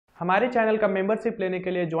हमारे चैनल का मेंबरशिप लेने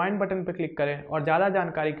के लिए ज्वाइन बटन पर क्लिक करें और ज़्यादा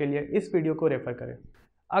जानकारी के लिए इस वीडियो को रेफर करें।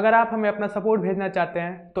 अगर आप हमें अपना सपोर्ट भेजना चाहते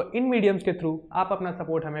हैं तो इन मीडियम्स के थ्रू आप अपना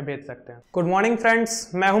सपोर्ट हमें भेज सकते हैं। गुड मॉर्निंग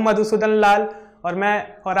फ्रेंड्स, मैं हूं मधुसूदन लाल और मैं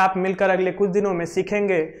और आप मिलकर अगले कुछ दिनों में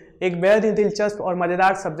सीखेंगे एक बेहद ही दिलचस्प और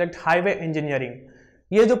मज़ेदार सब्जेक्ट हाईवे इंजीनियरिंग।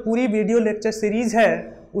 ये जो पूरी वीडियो लेक्चर सीरीज़ है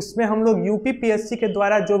उसमें हम लोग यूपीपीएससी के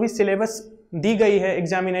द्वारा जो भी सिलेबस दी गई है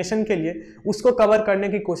एग्जामिनेशन के लिए उसको कवर करने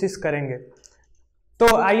की कोशिश करेंगे।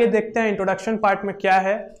 तो आइए देखते हैं इंट्रोडक्शन पार्ट में क्या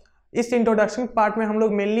है। इस इंट्रोडक्शन पार्ट में हम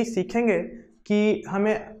लोग मेनली सीखेंगे कि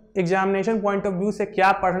हमें एग्जामिनेशन पॉइंट ऑफ व्यू से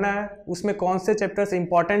क्या पढ़ना है, उसमें कौन से चैप्टर्स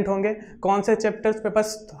इंपॉर्टेंट होंगे, कौन से चैप्टर्स पे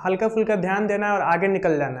बस हल्का फुल्का ध्यान देना है और आगे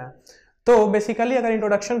निकल जाना है। तो बेसिकली अगर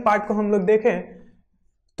इंट्रोडक्शन पार्ट को हम लोग देखें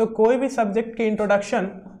तो कोई भी सब्जेक्ट की इंट्रोडक्शन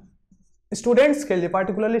स्टूडेंट्स के लिए,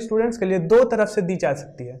 पार्टिकुलरली स्टूडेंट्स के लिए दो तरफ से दी जा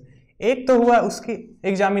सकती है। एक तो हुआ उसकी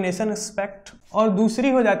एग्जामिनेशन एस्पेक्ट और दूसरी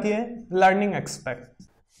हो जाती है लर्निंग एस्पेक्ट।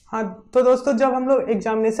 हाँ, तो दोस्तों जब हम लोग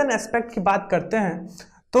एग्जामिनेशन एस्पेक्ट की बात करते हैं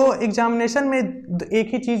तो एग्जामिनेशन में एक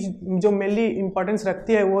ही चीज़ जो मेनली इंपॉर्टेंस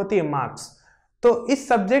रखती है वो होती है मार्क्स। तो इस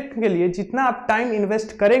सब्जेक्ट के लिए जितना आप टाइम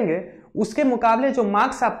इन्वेस्ट करेंगे उसके मुकाबले जो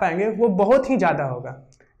मार्क्स आप पाएंगे वो बहुत ही ज़्यादा होगा।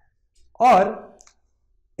 और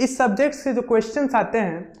इस सब्जेक्ट से जो क्वेश्चंस आते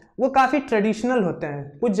हैं वो काफ़ी ट्रेडिशनल होते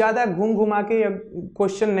हैं, कुछ ज़्यादा घूम घुमा के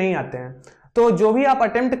क्वेश्चन नहीं आते हैं। तो जो भी आप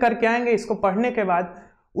अटेम्प्ट करके आएंगे इसको पढ़ने के बाद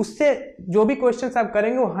उससे जो भी क्वेश्चंस आप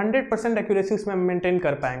करेंगे वो 100% एक्यूरेसी उसमें मेंटेन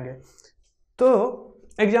कर पाएंगे। तो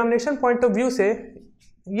एग्जामिनेशन पॉइंट ऑफ व्यू से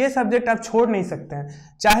ये सब्जेक्ट आप छोड़ नहीं सकते हैं,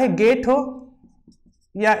 चाहे गेट हो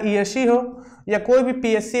या ईएससी हो या कोई भी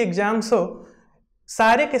पीएससी एग्जाम्स हो,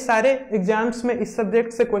 सारे के सारे एग्जाम्स में इस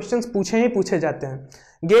सब्जेक्ट से क्वेश्चंस पूछे ही पूछे जाते हैं।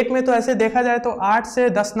 गेट में तो ऐसे देखा जाए तो 8 से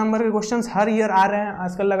 10 नंबर के क्वेश्चंस हर ईयर आ रहे हैं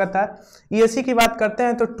आजकल लगातार। ईएससी की बात करते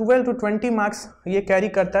हैं तो 12 to 20 मार्क्स ये कैरी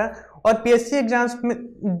करता है और पीएससी एग्जाम्स में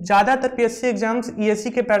ज़्यादातर पीएससी एग्जाम्स ईएससी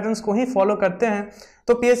के पैटर्न्स को ही फॉलो करते हैं।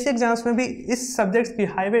 तो पीएससी एग्जाम्स में भी इस सब्जेक्ट्स की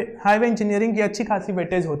हाईवे इंजीनियरिंग की अच्छी खासी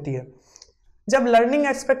वेटेज होती है। जब लर्निंग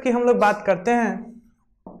एस्पेक्ट की हम लोग बात करते हैं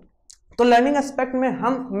तो लर्निंग एस्पेक्ट में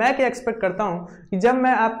मैं क्या एक्सपेक्ट करता हूँ कि जब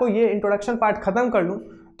मैं आपको ये इंट्रोडक्शन पार्ट ख़त्म कर लूँ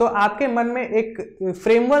तो आपके मन में एक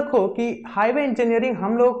फ्रेमवर्क हो कि हाईवे इंजीनियरिंग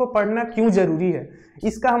हम लोगों को पढ़ना क्यों ज़रूरी है,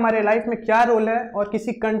 इसका हमारे लाइफ में क्या रोल है और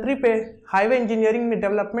किसी कंट्री पे हाईवे इंजीनियरिंग में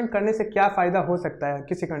डेवलपमेंट करने से क्या फ़ायदा हो सकता है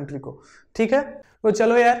किसी कंट्री को। ठीक है, तो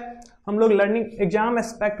चलो यार हम लोग लर्निंग एग्जाम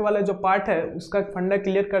एस्पेक्ट वाला जो पार्ट है उसका फंडा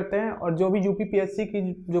क्लियर करते हैं और जो भी यूपीपीएससी की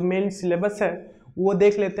जो मेन सिलेबस है वो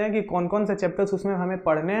देख लेते हैं कि कौन कौन से चैप्टर्स उसमें हमें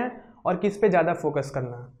पढ़ने हैं और किस पे ज़्यादा फोकस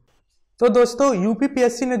करना है। तो दोस्तों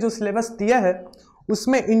यूपीपीएससी ने जो सिलेबस दिया है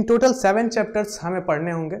उसमें इन टोटल 7 चैप्टर्स हमें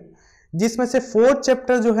पढ़ने होंगे, जिसमें से 4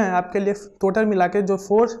 चैप्टर जो हैं आपके लिए टोटल मिला के जो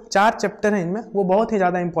 4 चैप्टर हैं इनमें वो बहुत ही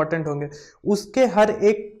ज़्यादा इंपॉर्टेंट होंगे। उसके हर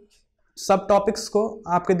एक सब टॉपिक्स को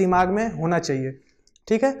आपके दिमाग में होना चाहिए।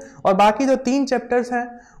 ठीक है, और बाकी जो 3 चैप्टर्स हैं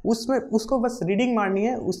उसमें उसको बस रीडिंग मारनी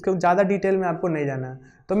है, उसके ज़्यादा डिटेल में आपको नहीं जाना है।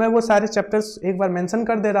 तो मैं वो सारे चैप्टर्स एक बार मेंशन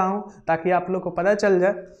कर दे रहा हूँ ताकि आप लोग को पता चल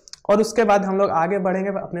जाए और उसके बाद हम लोग आगे बढ़ेंगे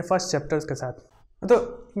अपने फर्स्ट चैप्टर्स के साथ। तो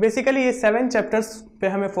बेसिकली ये 7 चैप्टर्स पे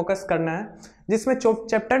हमें फोकस करना है, जिसमें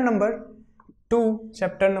chapter number 2,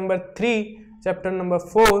 chapter number 3, chapter number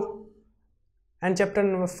 4 and chapter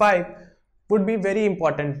number 5 would be very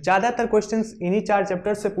important. ज़्यादातर क्वेश्चंस इन्हीं 4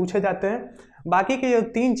 चैप्टर्स से पूछे जाते हैं। बाकी के जो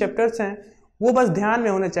 3 चैप्टर्स हैं वो बस ध्यान में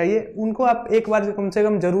होने चाहिए, उनको आप एक बार कम से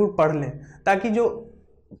कम ज़रूर पढ़ लें ताकि जो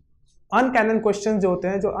अनकैनन क्वेश्चन जो होते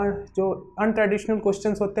हैं, जो अनट्रेडिशनल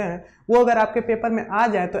क्वेश्चंस होते हैं वो अगर आपके पेपर में आ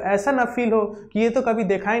जाए तो ऐसा ना फील हो कि ये तो कभी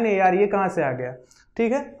देखा ही नहीं यार, ये कहाँ से आ गया।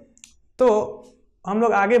 ठीक है, तो हम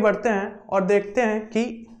लोग आगे बढ़ते हैं और देखते हैं कि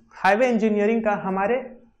हाईवे इंजीनियरिंग का हमारे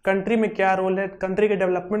कंट्री में क्या रोल है, कंट्री के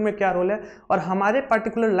डेवलपमेंट में क्या रोल है और हमारे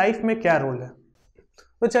पर्टिकुलर लाइफ में क्या रोल है।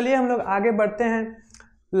 तो चलिए हम लोग आगे बढ़ते हैं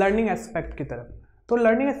लर्निंग एस्पेक्ट की तरफ। तो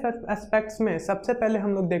लर्निंग एस्पेक्ट्स में सबसे पहले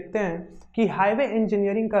हम लोग देखते हैं कि हाईवे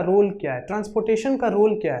इंजीनियरिंग का रोल क्या है, ट्रांसपोर्टेशन का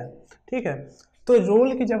रोल क्या है। ठीक है, तो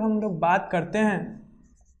रोल की जब हम लोग बात करते हैं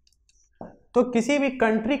तो किसी भी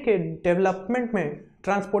कंट्री के डेवलपमेंट में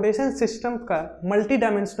ट्रांसपोर्टेशन सिस्टम का मल्टी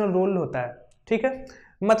डायमेंशनल रोल होता है। ठीक है,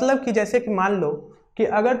 मतलब कि जैसे कि मान लो कि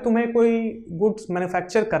अगर तुम्हें कोई गुड्स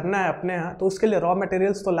मैन्युफैक्चर करना है अपने यहाँ तो उसके लिए रॉ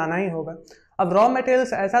मटेरियल्स तो लाना ही होगा। अब रॉ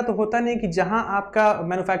मटेरियल्स ऐसा तो होता नहीं कि जहाँ आपका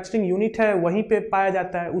मैन्युफैक्चरिंग यूनिट है वहीं पे पाया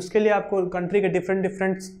जाता है, उसके लिए आपको कंट्री के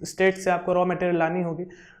डिफरेंट स्टेट से आपको रॉ मटेरियल लानी होगी।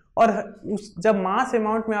 और जब मास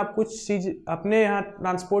अमाउंट में आप कुछ चीज़ अपने यहाँ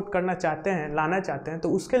ट्रांसपोर्ट करना चाहते हैं, लाना चाहते हैं, तो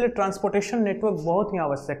उसके लिए ट्रांसपोर्टेशन नेटवर्क बहुत ही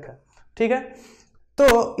आवश्यक है। ठीक है,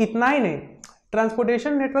 तो इतना ही नहीं,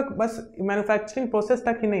 transportation network bus manufacturing process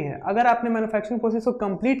तक ही नहीं है। अगर आपने मैन्युफैक्चरिंग प्रोसेस को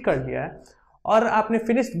कंप्लीट कर लिया है और आपने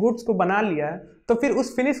फिनिश्ड गुड्स को बना लिया है तो फिर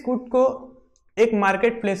उस फिनिश्ड गुड को एक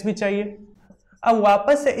मार्केट प्लेस भी चाहिए। अब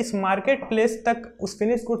वापस से इस मार्केट प्लेस तक उस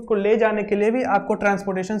फिनिश गुड्स को ले जाने के लिए भी आपको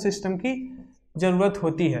ट्रांसपोर्टेशन सिस्टम की जरूरत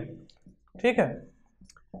होती है, ठीक है।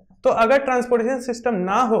 तो अगर ट्रांसपोर्टेशन सिस्टम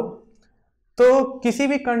ना हो तो किसी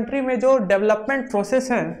भी कंट्री में जो डेवलपमेंट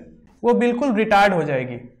प्रोसेस है वो बिल्कुल रिटार्ड हो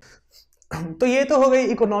जाएगी। तो ये तो हो गई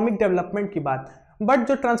इकोनॉमिक डेवलपमेंट की बात, बट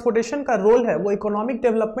जो ट्रांसपोर्टेशन का रोल है वो इकोनॉमिक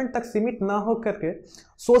डेवलपमेंट तक सीमित ना हो करके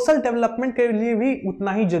सोशल डेवलपमेंट के लिए भी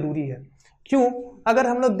उतना ही जरूरी है। क्यों? अगर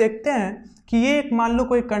हम लोग देखते हैं कि ये एक मान लो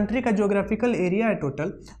कोई कंट्री का ज्योग्राफिकल एरिया है टोटल,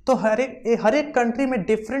 तो हर एक कंट्री में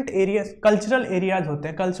डिफरेंट एरिया कल्चरल एरियाज होते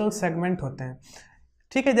हैं, कल्चरल सेगमेंट होते हैं,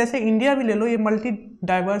 ठीक है। जैसे इंडिया भी ले लो, ये मल्टी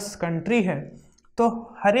डाइवर्स कंट्री है,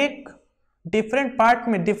 तो हर एक डिफरेंट पार्ट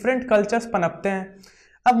में डिफरेंट कल्चर्स पनपते हैं।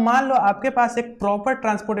 अब मान लो आपके पास एक प्रॉपर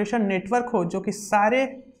ट्रांसपोर्टेशन नेटवर्क हो जो कि सारे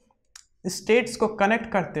स्टेट्स को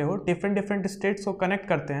कनेक्ट करते हो, डिफरेंट स्टेट्स को कनेक्ट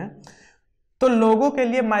करते हैं, तो लोगों के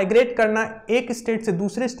लिए माइग्रेट करना एक स्टेट से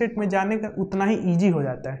दूसरे स्टेट में जाने का उतना ही ईजी हो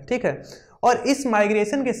जाता है, ठीक है। और इस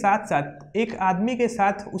माइग्रेशन के साथ साथ एक आदमी के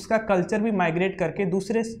साथ उसका कल्चर भी माइग्रेट करके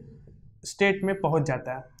दूसरे स्टेट में पहुंच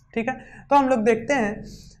जाता है, ठीक है। तो हम लोग देखते हैं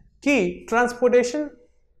कि ट्रांसपोर्टेशन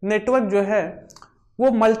नेटवर्क जो है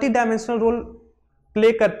वो मल्टी डायमेंशनल रोल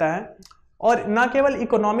प्ले करता है, और ना केवल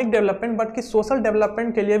इकोनॉमिक डेवलपमेंट बल्कि सोशल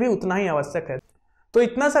डेवलपमेंट के लिए भी उतना ही आवश्यक है। तो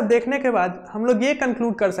इतना सब देखने के बाद हम लोग ये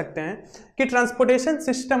कंक्लूड कर सकते हैं कि ट्रांसपोर्टेशन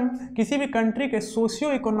सिस्टम किसी भी कंट्री के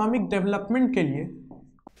सोशियो इकोनॉमिक डेवलपमेंट के लिए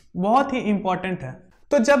बहुत ही इम्पॉर्टेंट है।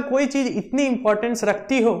 तो जब कोई चीज़ इतनी इम्पोर्टेंस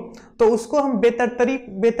रखती हो तो उसको हम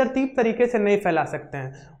बेतरतीब तरीके से नहीं फैला सकते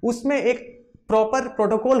हैं, उसमें एक प्रॉपर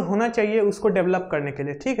प्रोटोकॉल होना चाहिए उसको डेवलप करने के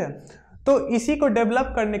लिए, ठीक है। तो इसी को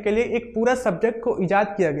डेवलप करने के लिए एक पूरा सब्जेक्ट को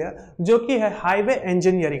इजाद किया गया जो कि है हाईवे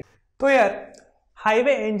इंजीनियरिंग। तो यार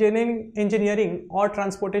हाईवे इंजीनियरिंग और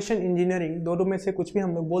ट्रांसपोर्टेशन इंजीनियरिंग दोनों में से कुछ भी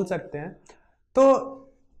हम लोग बोल सकते हैं। तो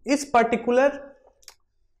इस पर्टिकुलर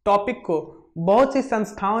टॉपिक को बहुत सी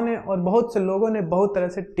संस्थाओं ने और बहुत से लोगों ने बहुत तरह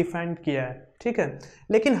से डिफाइन किया है, ठीक है।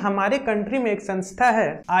 लेकिन हमारे कंट्री में एक संस्था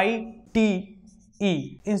है ITE,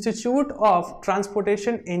 institute of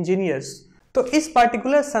transportation engineers. तो इस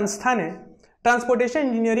पर्टिकुलर संस्था ने ट्रांसपोर्टेशन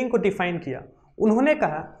इंजीनियरिंग को डिफाइन किया। उन्होंने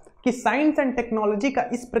कहा कि साइंस एंड टेक्नोलॉजी का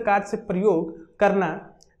इस प्रकार से प्रयोग करना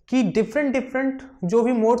कि डिफरेंट जो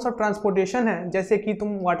भी मोड्स ऑफ ट्रांसपोर्टेशन है, जैसे कि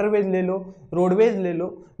तुम वाटरवेज ले लो, रोडवेज ले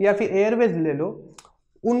लो या फिर एयरवेज ले लो,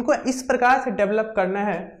 उनको इस प्रकार से डेवलप करना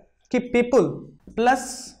है कि पीपल प्लस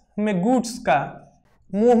में गुड्स का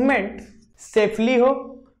मूवमेंट सेफली हो,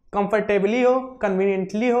 कंफर्टेबली हो,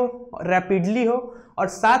 कन्वीनियंटली हो, रैपिडली हो, और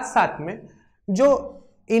साथ साथ में जो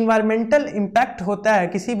इन्वायरमेंटल इम्पैक्ट होता है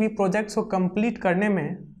किसी भी प्रोजेक्ट्स को कंप्लीट करने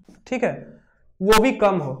में, ठीक है, वो भी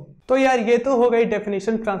कम हो। तो यार ये तो हो गई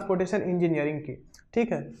डेफिनेशन ट्रांसपोर्टेशन इंजीनियरिंग की,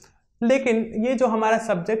 ठीक है। लेकिन ये जो हमारा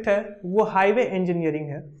सब्जेक्ट है वो हाईवे इंजीनियरिंग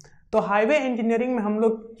है। तो हाईवे इंजीनियरिंग में हम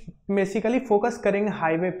लोग बेसिकली फोकस करेंगे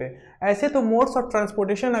हाईवे पे। ऐसे तो मोड्स ऑफ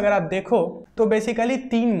ट्रांसपोर्टेशन अगर आप देखो तो बेसिकली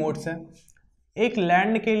 3 मोड्स हैं। एक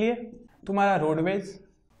लैंड के लिए तुम्हारा रोडवेज,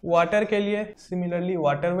 वाटर के लिए सिमिलरली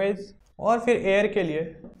वाटरवेज, और फिर एयर के लिए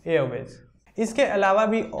एयरवेज। इसके अलावा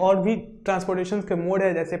भी और भी ट्रांसपोर्टेशन के मोड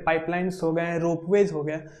है, जैसे पाइपलाइंस हो गए, रोपवेज हो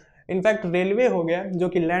गया, इनफैक्ट रेलवे हो गया जो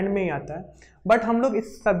कि लैंड में ही आता है। बट हम लोग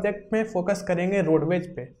इस सब्जेक्ट में फोकस करेंगे रोडवेज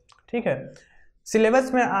पे, ठीक है।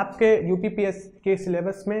 सिलेबस में आपके UPPSC के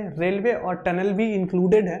सिलेबस में रेलवे और टनल भी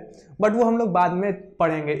इंक्लूडेड है, बट वो हम लोग बाद में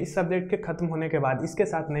पढ़ेंगे, इस सब्जेक्ट के ख़त्म होने के बाद, इसके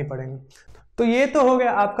साथ नहीं पढ़ेंगे। तो ये तो हो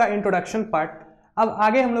गया आपका इंट्रोडक्शन पार्ट। अब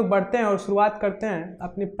आगे हम लोग बढ़ते हैं और शुरुआत करते हैं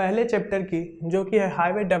अपने पहले चैप्टर की, जो कि है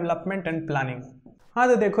हाईवे डेवलपमेंट एंड प्लानिंग। हाँ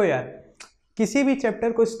तो देखो यार, किसी भी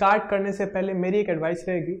चैप्टर को स्टार्ट करने से पहले मेरी एक एडवाइस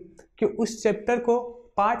रहेगी कि उस चैप्टर को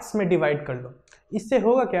पार्ट्स में डिवाइड कर लो। इससे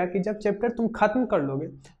होगा क्या कि जब चैप्टर तुम खत्म कर लोगे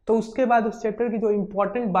तो उसके बाद उस चैप्टर की जो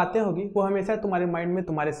इंपॉर्टेंट बातें होगी वो हमेशा तुम्हारे माइंड में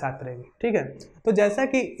तुम्हारे साथ रहेगी, ठीक है। तो जैसा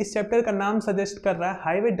कि इस चैप्टर का नाम सजेस्ट कर रहा है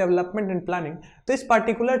हाईवे डेवलपमेंट एंड प्लानिंग, तो इस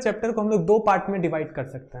पार्टिकुलर चैप्टर को हम लोग 2 पार्ट में डिवाइड कर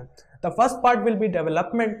सकते हैं। The first part will be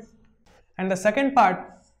development and the second part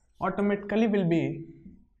automatically will be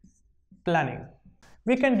planning.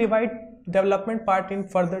 We can divide development part in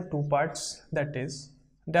further 2 parts, that is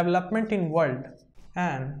development in world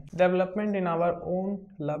and development in our own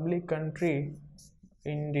lovely country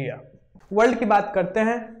India। World की बात करते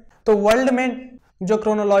हैं तो world में जो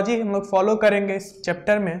chronology हम लोग follow करेंगे इस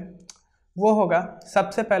चैप्टर में वो होगा,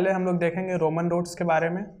 सबसे पहले हम लोग देखेंगे रोमन रोड्स के बारे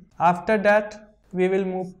में। After that we will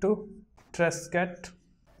move to ट्रेस्केट,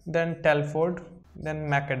 then Telford, then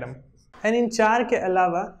macadam, and in 4 के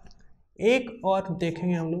अलावा एक और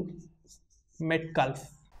देखेंगे हम लोग, मेटकाल्फ।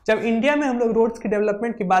 जब इंडिया में हम लोग रोड्स की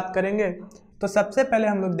डेवलपमेंट की बात करेंगे तो सबसे पहले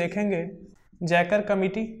हम लोग देखेंगे जैकर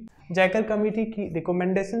कमेटी की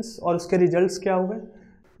रिकमेंडेशंस और उसके रिजल्ट्स क्या हुए।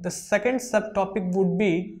 द सेकंड सब topic would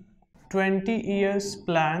be 20 years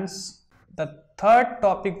plans. The third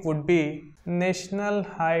topic would be National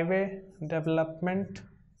Highway Development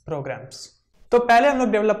Programs. तो पहले हम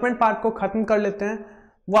लोग डेवलपमेंट पार्ट को खत्म कर लेते हैं,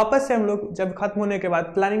 वापस से हम लोग जब खत्म होने के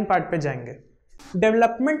बाद प्लानिंग पार्ट पे जाएंगे।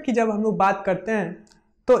 डेवलपमेंट की जब हम लोग बात करते हैं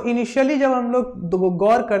तो इनिशियली जब हम लोग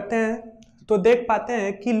गौर करते हैं तो देख पाते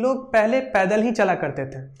हैं कि लोग पहले पैदल ही चला करते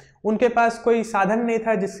थे, उनके पास कोई साधन नहीं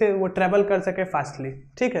था जिससे वो ट्रैवल कर सके फास्टली।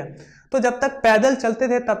 ठीक है, तो जब तक पैदल चलते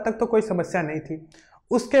थे तब तक तो कोई समस्या नहीं थी।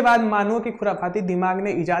 उसके बाद मानवों की खुराफाती दिमाग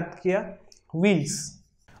ने इजाद किया व्हील्स,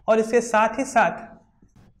 और इसके साथ ही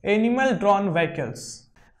साथ एनिमल ड्रॉन व्हीकल्स।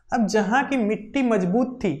 अब जहाँ की मिट्टी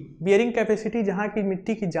मजबूत थी, बियरिंग कैपेसिटी जहाँ की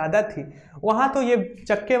मिट्टी की ज़्यादा थी, वहाँ तो ये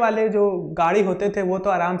चक्के वाले जो गाड़ी होते थे वो तो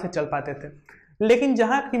आराम से चल पाते थे, लेकिन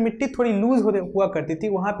जहाँ की मिट्टी थोड़ी लूज हुआ करती थी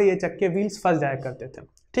वहाँ पे ये चक्के व्हील्स फंस जाया करते थे।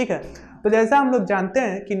 ठीक है, तो जैसा हम लोग जानते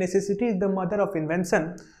हैं कि necessity is the mother of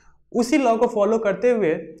invention, उसी लॉ को फॉलो करते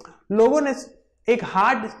हुए लोगों ने एक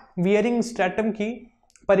हार्ड वियरिंग स्ट्रैटम की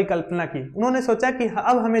परिकल्पना की। उन्होंने सोचा कि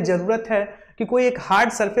अब हमें ज़रूरत है कि कोई एक हार्ड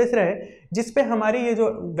सरफेस रहे जिस पे हमारी ये जो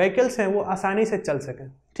व्हीकल्स हैं वो आसानी से चल सकें।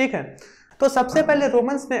 ठीक है, तो सबसे पहले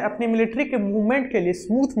रोमन्स ने अपनी मिलिट्री के मूवमेंट के लिए,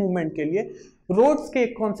 स्मूथ मूवमेंट के लिए रोड्स के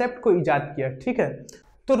एक कॉन्सेप्ट को ईजाद किया। ठीक है,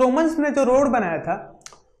 तो रोमन्स ने जो रोड बनाया था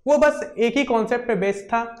वो बस एक ही कॉन्सेप्ट पे बेस्ड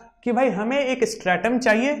था कि भाई हमें एक स्ट्रैटम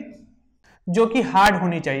चाहिए जो कि हार्ड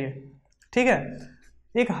होनी चाहिए। ठीक है,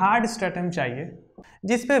 एक हार्ड स्ट्रैटम चाहिए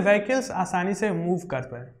जिस पे व्हीकल्स आसानी से मूव कर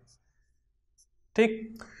पाए।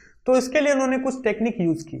 ठीक, तो इसके लिए उन्होंने कुछ टेक्निक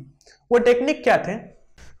यूज की। वो टेक्निक क्या थे?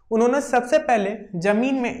 उन्होंने सबसे पहले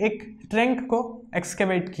जमीन में एक ट्रंक को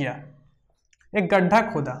एक्सकेवेट किया, एक गड्ढा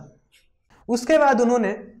खोदा। उसके बाद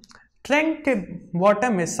उन्होंने ट्रंक के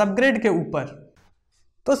बॉटम में सबग्रेड के ऊपर,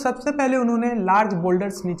 तो सबसे पहले उन्होंने लार्ज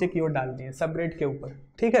बोल्डर्स नीचे की ओर डाल दिए सबग्रेड के ऊपर।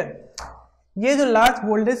 ठीक है, ये जो लार्ज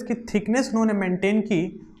बोल्डर्स की थिकनेस उन्होंने मेंटेन की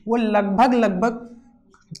वो लगभग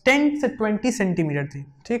 10 से 20 सेंटीमीटर थी।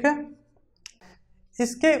 ठीक है,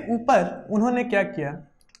 इसके ऊपर उन्होंने क्या किया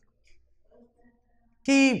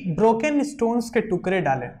कि ब्रोकन स्टोन्स के टुकड़े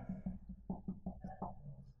डाले।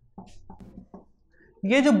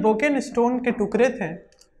 ये जो ब्रोकन स्टोन के टुकड़े थे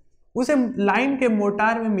उसे लाइन के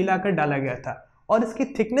मोर्टार में मिलाकर डाला गया था और इसकी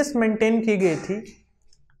थिकनेस मेंटेन की गई थी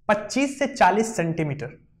 25 से 40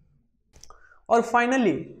 सेंटीमीटर। और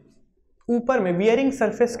फाइनली ऊपर में वियरिंग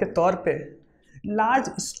सरफेस के तौर पे लार्ज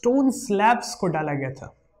स्टोन स्लैब्स को डाला गया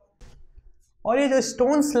था। और ये जो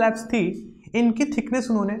स्टोन स्लैब्स थी इनकी थिकनेस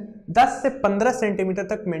उन्होंने 10 से 15 सेंटीमीटर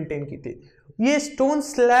तक मेंटेन की थी। ये स्टोन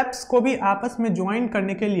स्लैब्स को भी आपस में ज्वाइन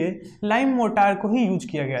करने के लिए लाइम मोर्टार को ही यूज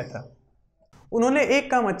किया गया था। उन्होंने एक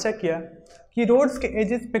काम अच्छा किया कि रोड्स के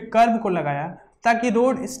एजेस पे कर्व को लगाया ताकि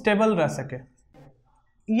रोड स्टेबल रह सके।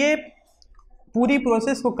 ये पूरी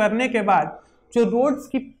प्रोसेस को करने के बाद जो रोड्स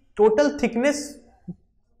की टोटल थिकनेस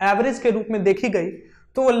एवरेज के रूप में देखी गई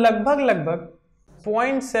तो वो लगभग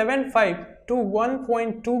 0.75 टू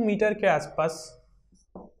 1.2 मीटर के आसपास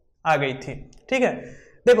आ गई थी। ठीक है,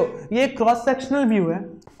 देखो ये क्रॉस सेक्शनल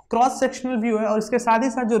व्यू है और इसके साथ ही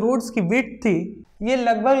साथ जो रोड्स की विड्थ थी ये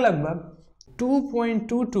लगभग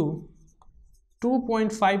 2.2 टू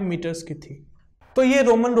 2.5 मीटर्स की थी। तो ये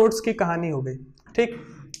रोमन रोड्स की कहानी हो गई। ठीक,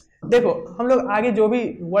 देखो हम लोग आगे जो भी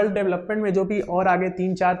वर्ल्ड डेवलपमेंट में जो भी और आगे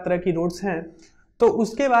 3-4 तरह की रोड्स हैं तो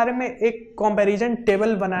उसके बारे में एक कंपैरिजन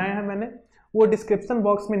टेबल बनाया है मैंने, वो डिस्क्रिप्शन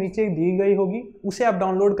बॉक्स में नीचे दी गई होगी, उसे आप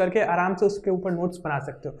डाउनलोड करके आराम से उसके ऊपर नोट्स बना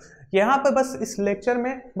सकते हो। यहाँ पर बस इस लेक्चर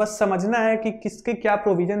में बस समझना है कि किसके क्या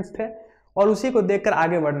प्रोविजंस थे और उसी को देखकर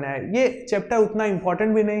आगे बढ़ना है। ये चैप्टर उतना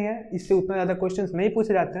इंपॉर्टेंट भी नहीं है, इससे उतना ज़्यादा क्वेश्चंस नहीं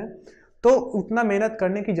पूछे जाते हैं, तो उतना मेहनत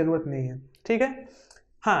करने की ज़रूरत नहीं है। ठीक है,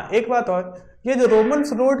 हाँ एक बात और, ये जो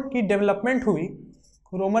रोमन्स रोड की डेवलपमेंट हुई,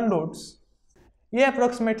 रोमन रोड्स, ये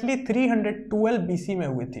अप्रोक्सीमेटली 312 BC में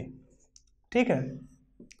हुई थी। ठीक है,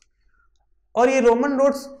 और ये रोमन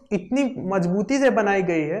रोड्स इतनी मजबूती से बनाई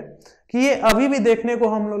गई है कि ये अभी भी देखने को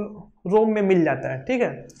हम लोग रोम में मिल जाता है। ठीक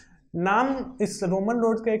है, नाम इस रोमन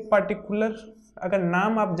रोड का एक पर्टिकुलर अगर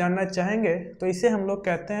नाम आप जानना चाहेंगे तो इसे हम लोग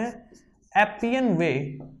कहते हैं एपियन वे,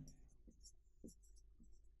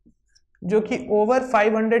 जो कि ओवर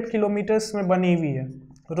 500 किलोमीटर्स में बनी हुई है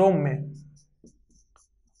रोम में,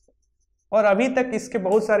 और अभी तक इसके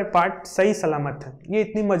बहुत सारे पार्ट सही सलामत हैं। ये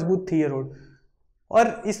इतनी मजबूत थी ये रोड।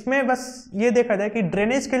 और इसमें बस ये देखा जाए कि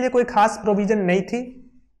ड्रेनेज के लिए कोई खास प्रोविजन नहीं थी,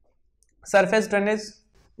 सरफेस ड्रेनेज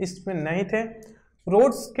इसमें नहीं थे,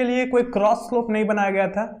 रोड्स के लिए कोई क्रॉस स्लोप नहीं बनाया गया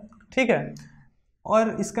था। ठीक है,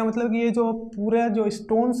 और इसका मतलब कि ये जो पूरा जो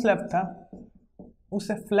स्टोन स्लैब था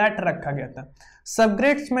उसे फ्लैट रखा गया था।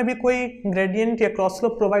 सबग्रेड्स में भी कोई ग्रेडियंट या क्रॉस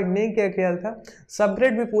स्लोप प्रोवाइड नहीं किया गया था,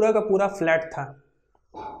 सबग्रेड भी पूरा का पूरा फ्लैट था।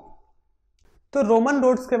 तो रोमन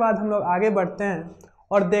रोड्स के बाद हम लोग आगे बढ़ते हैं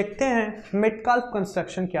और देखते हैं मेटकाल्फ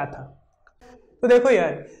कंस्ट्रक्शन क्या था। तो देखो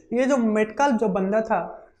यार, ये जो मेटकाल्फ जो बंदा था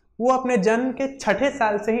वो अपने जन्म के 6ठे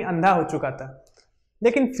साल से ही अंधा हो चुका था,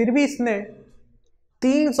 लेकिन फिर भी इसने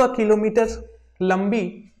 300 किलोमीटर लंबी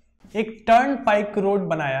एक टर्न पाइक रोड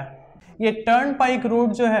बनाया। ये टर्न पाइक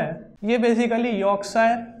रोड जो है ये basically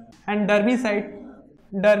Yorkshire and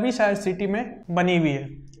Derbyshire city में बनी हुई है,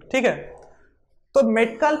 ठीक है। तो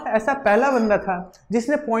मेटकाल्फ ऐसा पहला बंदा था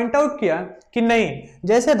जिसने पॉइंट आउट किया कि नहीं,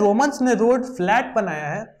 जैसे रोमन्स ने रोड फ्लैट बनाया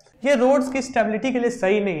है, ये रोड्स की स्टेबिलिटी के लिए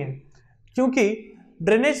सही नहीं है, क्योंकि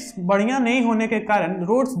ड्रेनेज बढ़िया नहीं होने के कारण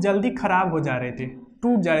रोड्स जल्दी खराब हो जा रही थी,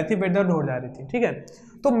 टूट जा रही थी, वेदर्ड हो जा रही थी, ठीक है।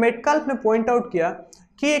 तो मेटकाल्फ ने पॉइंट आउट किया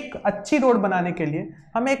कि एक अच्छी रोड बनाने के लिए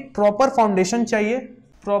हमें एक प्रॉपर फाउंडेशन चाहिए,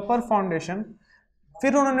 प्रॉपर फाउंडेशन।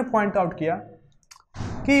 फिर उन्होंने पॉइंट आउट किया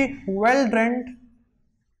कि well drained,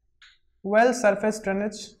 well surface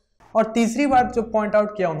drainage, और तीसरी बात जो पॉइंट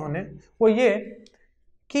आउट किया उन्होंने वो ये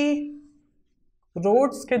कि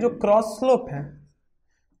रोड्स के जो क्रॉस स्लोप हैं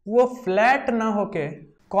वो फ्लैट ना होके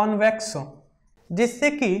कॉन्वेक्स हो, जिससे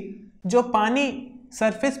कि जो पानी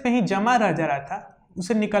सरफेस पे ही जमा रह जा रहा था,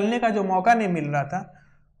 उसे निकलने का जो मौका नहीं मिल रहा था,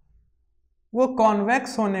 वो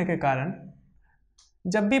कॉन्वेक्स होने के कारण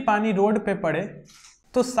जब भी पानी रोड पे पड़े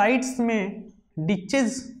तो साइड्स में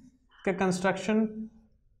डिचेज के कंस्ट्रक्शन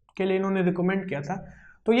के लिए इन्होंने रिकमेंड किया था।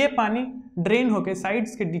 तो ये पानी ड्रेन होके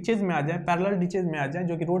साइड्स के डिचेज में आ जाए, पैरेलल डिचेज में आ जाए,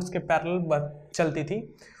 जो कि रोड्स के पैरेलल चलती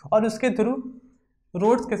थी, और उसके थ्रू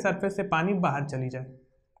रोड्स के सरफेस से पानी बाहर चली जाए,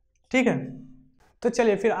 ठीक है। तो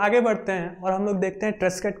चलिए फिर आगे बढ़ते हैं और हम लोग देखते हैं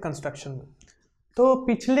ट्रेस्केट कंस्ट्रक्शन में। तो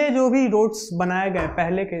पिछले जो भी रोड्स बनाए गए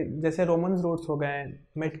पहले के, जैसे रोमन्स रोड्स हो गए,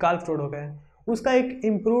 मेटकाल्फ रोड हो गए, उसका एक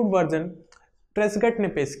इम्प्रूव्ड वर्जन ट्रेस्केट ने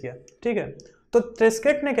पेश किया, ठीक है। तो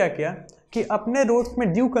ट्रेस्केट ने क्या किया कि अपने रोड्स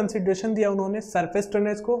में ड्यू कंसिडरेशन दिया उन्होंने सरफेस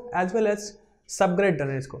ड्रेनेज को as well as subgrade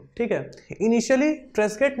drainage को, ठीक है। इनिशियली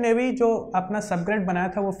ट्रेस्केट ने भी जो अपना सबग्रेड बनाया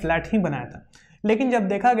था वो फ्लैट ही बनाया था, लेकिन जब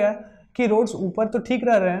देखा गया कि रोड्स ऊपर तो ठीक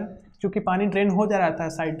रह रहे हैं क्योंकि पानी ड्रेन हो जा रहा था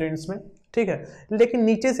साइड ड्रेन्स में, ठीक है, लेकिन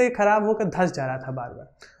नीचे से खराब होकर धंस जा रहा था बार बार।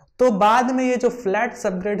 तो बाद में ये जो फ्लैट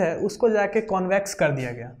सबग्रेड है उसको जाके कॉन्वेक्स कर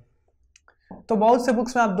दिया गया। तो बहुत से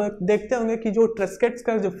बुक्स में आप देखते होंगे कि जो ट्रेस्केट्स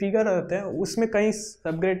का जो फिगर होते हैं उसमें कहीं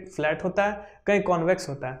सबग्रेड फ्लैट होता है, कहीं कॉन्वेक्स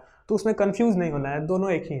होता है, तो उसमें कंफ्यूज नहीं होना है, दोनों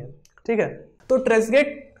एक ही है, ठीक है। तो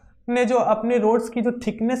ट्रेस्केट ने जो अपने रोड्स की जो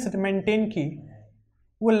थिकनेस मेंटेन की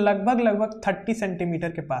वो लगभग 30 सेंटीमीटर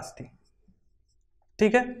के पास थी,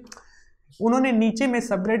 ठीक है। उन्होंने नीचे में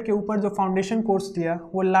सबग्रेड के ऊपर जो फाउंडेशन कोर्स दिया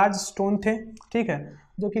वो लार्ज स्टोन थे, ठीक है,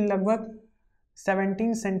 जो कि लगभग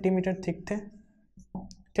 17 सेंटीमीटर थिक थे,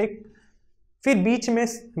 ठीक। फिर बीच में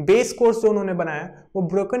बेस कोर्स जो उन्होंने बनाया वो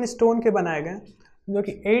ब्रोकन स्टोन के बनाए गए, जो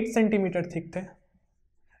कि 8 सेंटीमीटर थिक थे।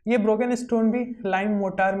 ये ब्रोकन स्टोन भी लाइम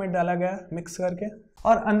मोटार में डाला गया मिक्स करके,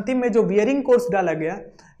 और अंतिम में जो बियरिंग कोर्स डाला गया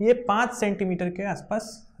ये 5 सेंटीमीटर के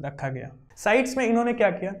आसपास रखा गया। साइड्स में इन्होंने क्या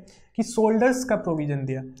किया कि शोल्डर्स का प्रोविजन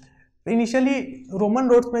दिया। इनिशियली रोमन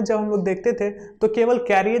रोड्स में जब हम लोग देखते थे तो केवल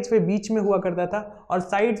कैरियज वे बीच में हुआ करता था और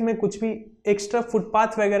साइड्स में कुछ भी एक्स्ट्रा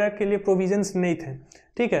फुटपाथ वगैरह के लिए प्रोविजंस नहीं थे,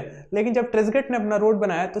 ठीक है। लेकिन जब ट्रेस्केट ने अपना रोड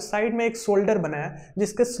बनाया तो साइड में एक शोल्डर बनाया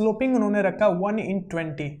जिसके स्लोपिंग उन्होंने रखा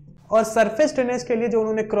 1:20, और सरफेस ड्रेनेज के लिए जो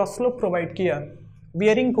उन्होंने क्रॉस स्लोप प्रोवाइड किया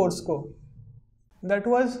बियरिंग कोर्स को, दैट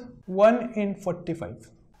वाज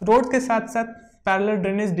 1:45। रोड के साथ साथ पैरेलल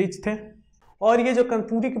ड्रेनेज डिच थे, और ये जो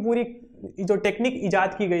पूरी की पूरी जो टेक्निक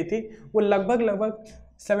इजाद की गई थी वो लगभग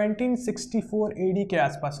 1764 AD के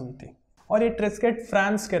आसपास हुई थी, और ये ट्रेस्केट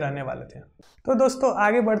फ्रांस के रहने वाले थे। तो दोस्तों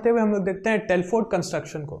आगे बढ़ते हुए हम लोग देखते हैं टेलफोर्ड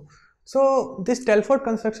कंस्ट्रक्शन को। So this Telford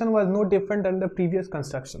construction was no different then the previous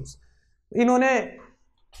constructions. इन्होंने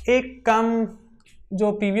एक काम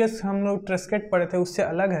जो प्रीवियस हम लोग ट्रेस्केट पढ़े थे उससे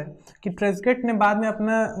अलग है कि ट्रेस्केट ने बाद में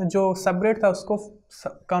अपना जो सबग्रेड था उसको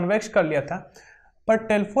कॉन्वेक्स कर लिया था, पर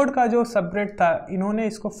टेलफोर्ड का जो सबग्रेड था इन्होंने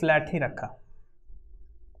इसको फ्लैट ही रखा,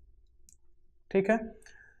 ठीक है।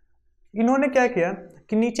 इन्होंने क्या किया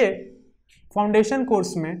कि नीचे फाउंडेशन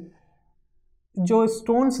कोर्स में जो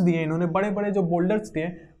स्टोन्स दिए इन्होंने, बड़े बड़े जो बोल्डर्स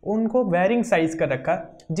दिए, उनको वेरिंग साइज का रखा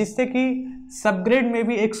जिससे कि सबग्रेड में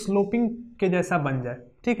भी एक स्लोपिंग के जैसा बन जाए,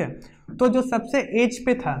 ठीक है। तो जो सबसे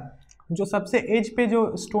एज पे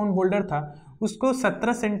जो स्टोन बोल्डर था उसको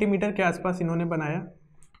 17 सेंटीमीटर के आसपास इन्होंने बनाया,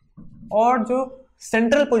 और जो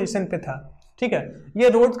सेंट्रल पोजीशन पे था, ठीक है, ये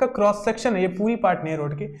रोड का क्रॉस सेक्शन है, ये पूरी पार्ट नहीं है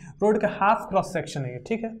रोड का हाफ क्रॉस सेक्शन है ये,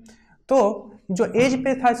 ठीक है। तो जो एज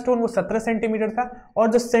पे था स्टोन वो 17 सेंटीमीटर था,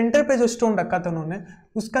 और जो सेंटर पे जो स्टोन रखा था उन्होंने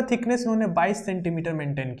उसका थिकनेस उन्होंने 22 सेंटीमीटर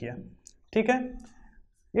मेंटेन किया, ठीक है।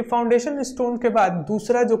 ये फाउंडेशन स्टोन के बाद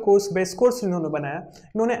दूसरा जो कोर्स बेस कोर्स इन्होंने बनाया,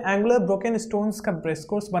 इन्होंने एंगुलर ब्रोकन स्टोन्स का बेस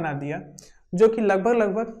कोर्स बना दिया, जो कि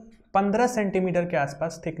लगभग 15 सेंटीमीटर के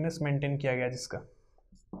आसपास थिकनेस मेंटेन किया गया जिसका,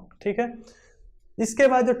 ठीक है। इसके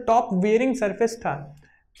बाद जो टॉप वेयरिंग सरफेस था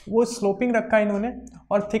वो स्लोपिंग रखा इन्होंने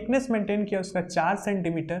और थिकनेस मेंटेन किया उसका 4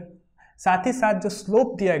 सेंटीमीटर। साथ ही साथ जो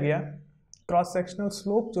स्लोप दिया गया, क्रॉस सेक्शनल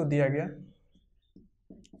स्लोप जो दिया गया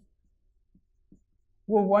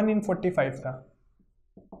वो 1/45 था।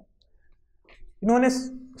 इन्होंने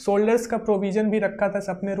शोल्डर्स का प्रोविजन भी रखा था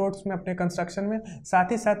अपने रोड्स में, अपने कंस्ट्रक्शन में।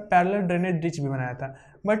 साथ ही साथ पैरेलल ड्रेनेज डिच भी बनाया था,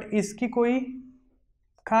 बट इसकी कोई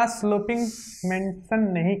खास स्लोपिंग मेंशन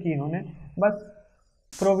नहीं की इन्होंने, बस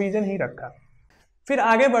प्रोविजन ही रखा। फिर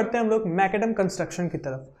आगे बढ़ते हैं हम लोग मैकेडम कंस्ट्रक्शन की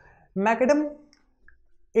तरफ। मैकेडम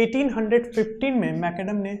 1815 में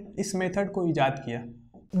मैकेडम ने इस मेथड को इजाद किया।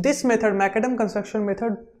 This method, macadam construction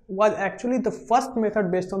method, was actually the first method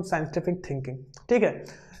based on scientific thinking. ठीक है,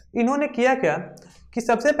 इन्होंने किया क्या कि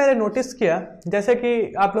सबसे पहले नोटिस किया, जैसे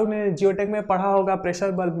कि आप लोग ने जियोटेक में पढ़ा होगा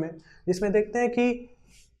प्रेशर बल्ब में, जिसमें देखते हैं कि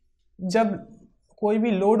जब कोई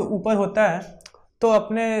भी लोड ऊपर होता है तो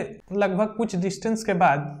अपने लगभग कुछ डिस्टेंस के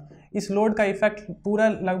बाद इस लोड का इफेक्ट पूरा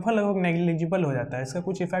लगभग नेग्लिजिबल हो जाता है, इसका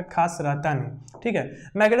कुछ इफेक्ट खास रहता नहीं। ठीक है,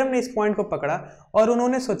 मैकेडम ने इस पॉइंट को पकड़ा और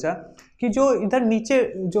उन्होंने सोचा कि जो इधर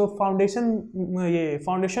नीचे जो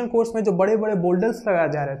फाउंडेशन कोर्स में जो बड़े बड़े बोल्डर्स लगाए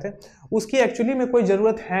जा रहे थे उसकी एक्चुअली में कोई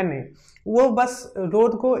ज़रूरत है नहीं, वो बस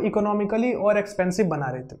रोड को इकोनॉमिकली और एक्सपेंसिव बना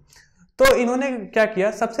रहे थे। तो इन्होंने क्या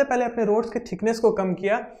किया, सबसे पहले अपने रोड्स के थिकनेस को कम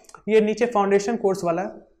किया। ये नीचे फाउंडेशन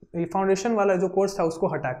वाला जो कोर्स था उसको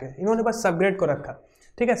हटा के इन्होंने बस सबग्रेड को रखा।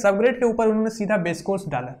 ठीक है, सबग्रेड के ऊपर उन्होंने सीधा बेस कोर्स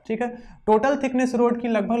डाला। ठीक है, टोटल थिकनेस रोड की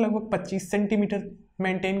लगभग 25 सेंटीमीटर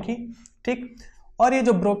मेंटेन की। ठीक, और ये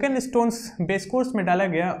जो ब्रोकन स्टोन्स बेस कोर्स में डाला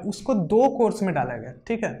गया उसको 2 कोर्स में डाला गया।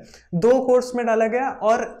 ठीक है, 2 कोर्स में डाला गया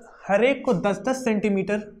और हर एक को 10-10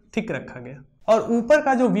 सेंटीमीटर थिक रखा गया। और ऊपर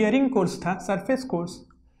का जो वियरिंग कोर्स था, सरफेस कोर्स,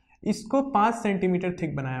 इसको 5 सेंटीमीटर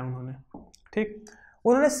थिक बनाया उन्होंने। ठीक,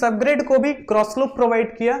 उन्होंने सबग्रेड को भी क्रॉस स्लोप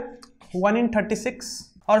प्रोवाइड किया 1/36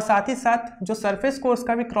 और साथ ही साथ जो सरफेस कोर्स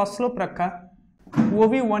का भी क्रॉस स्लोप रखा वो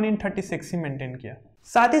भी 1/36 ही मेंटेन किया।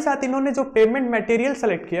 साथ ही साथ इन्होंने जो पेवमेंट मटेरियल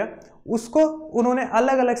सेलेक्ट किया उसको उन्होंने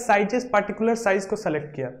अलग अलग साइजेस, पार्टिकुलर साइज को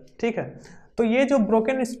सेलेक्ट किया। ठीक है, तो ये जो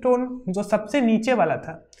ब्रोकन स्टोन जो सबसे नीचे वाला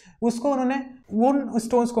था उसको उन्होंने उन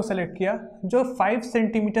स्टोन्स को सेलेक्ट किया जो 5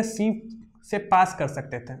 सेंटीमीटर सीप से पास कर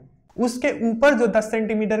सकते थे। उसके ऊपर जो 10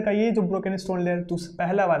 सेंटीमीटर का ये जो ब्रोकन स्टोन लेयर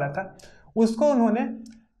पहला वाला था उसको उन्होंने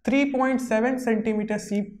 3.7 सेंटीमीटर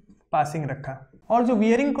सीप पासिंग रखा। और जो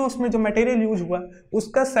वियरिंग कोर्स में जो मटेरियल यूज हुआ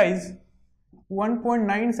उसका साइज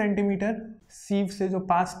 1.9 सेंटीमीटर सीप से जो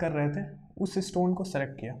पास कर रहे थे उस स्टोन को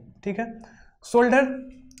सेलेक्ट किया। ठीक है, शोल्डर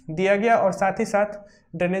दिया गया और साथ ही साथ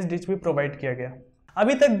ड्रेनेज डिच भी प्रोवाइड किया गया।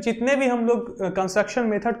 अभी तक जितने भी हम लोग कंस्ट्रक्शन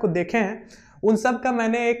मेथड को देखे हैं उन सब का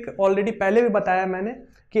मैंने एक ऑलरेडी पहले भी बताया मैंने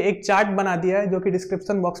कि एक चार्ट बना दिया है जो कि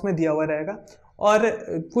डिस्क्रिप्शन बॉक्स में दिया हुआ रहेगा, और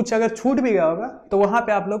कुछ अगर छूट भी गया होगा तो वहाँ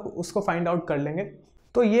पे आप लोग उसको फाइंड आउट कर लेंगे।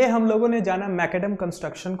 तो ये हम लोगों ने जाना मैकेडम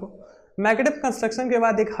कंस्ट्रक्शन को। मैकेडम कंस्ट्रक्शन के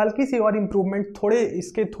बाद एक हल्की सी और इम्प्रूवमेंट थोड़े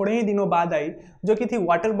ही दिनों बाद आई जो कि थी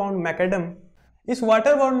वाटर बाउंड मैकेडम। इस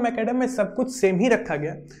वाटर बाउंड मैकेडम में सब कुछ सेम ही रखा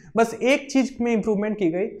गया, बस एक चीज़ में इम्प्रूवमेंट की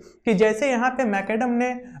गई कि जैसे यहाँ पे मैकेडम ने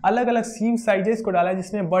अलग अलग सीव साइजेस को डाला,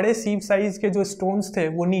 जिसमें बड़े सीव साइज के जो स्टोन्स थे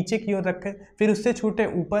वो नीचे की ओर रखे, फिर उससे छूटे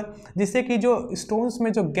ऊपर, जिससे कि जो स्टोन्स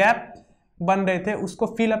में जो गैप बन रहे थे उसको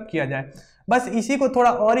फिल अप किया जाए। बस इसी को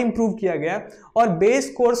थोड़ा और इम्प्रूव किया गया और बेस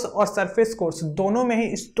कोर्स और सरफेस कोर्स दोनों में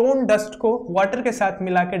ही स्टोन डस्ट को वाटर के साथ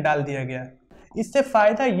मिला के डाल दिया गया। इससे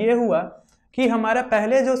फ़ायदा ये हुआ कि हमारा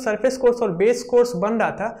पहले जो सरफेस कोर्स और बेस कोर्स बन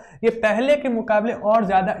रहा था ये पहले के मुकाबले और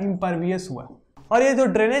ज़्यादा इम्परवियस हुआ और ये जो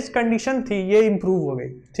ड्रेनेज कंडीशन थी ये इम्प्रूव हो गई।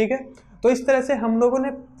 ठीक है, तो इस तरह से हम लोगों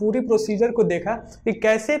ने पूरी प्रोसीजर को देखा कि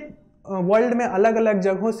कैसे वर्ल्ड में अलग अलग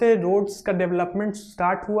जगहों से रोड्स का डेवलपमेंट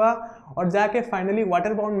स्टार्ट हुआ और जाके फाइनली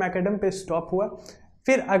वाटर बाउंड मैकेडम पे स्टॉप हुआ।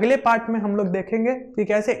 फिर अगले पार्ट में हम लोग देखेंगे कि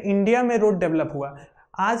कैसे इंडिया में रोड डेवलप हुआ।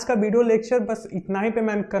 आज का वीडियो लेक्चर बस इतना ही पे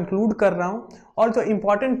मैं कंक्लूड कर रहा हूँ, और जो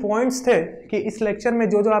इम्पॉर्टेंट पॉइंट्स थे कि इस लेक्चर में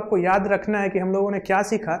जो आपको याद रखना है कि हम लोगों ने क्या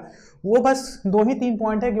सीखा, वो बस 2 ही 3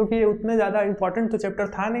 पॉइंट है, क्योंकि ये उतने ज़्यादा इम्पॉर्टेंट तो चैप्टर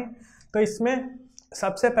था नहीं। तो इसमें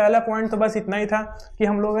सबसे पहला पॉइंट तो बस इतना ही था कि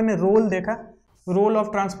हम लोगों ने रोल देखा, रोल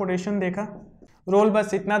ऑफ ट्रांसपोर्टेशन देखा। रोल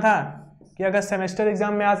बस इतना था कि अगर सेमेस्टर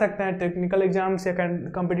एग्जाम में आ सकते हैं, टेक्निकल एग्जाम से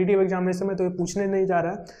कॉम्पिटिटिव एग्जामिनेशन में तो ये पूछने नहीं जा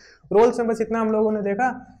रहा है। रोल से बस इतना हम लोगों ने देखा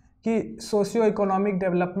कि सोशियो इकोनॉमिक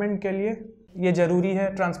डेवलपमेंट के लिए ये ज़रूरी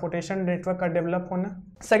है ट्रांसपोर्टेशन नेटवर्क का डेवलप होना।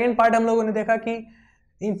 सेकेंड पार्ट हम लोगों ने देखा कि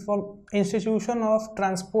institution of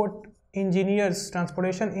transport engineers,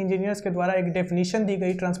 transportation engineers के द्वारा एक डेफिनीशन दी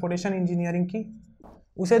गई ट्रांसपोर्टेशन इंजीनियरिंग की,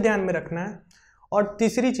 उसे ध्यान में रखना है। और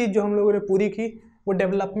तीसरी चीज़ जो हम लोगों ने पूरी की वो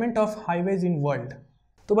development of highways in world.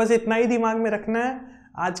 तो बस इतना ही दिमाग में रखना है।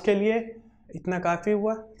 आज के लिए इतना काफ़ी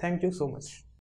हुआ। Thank you so much.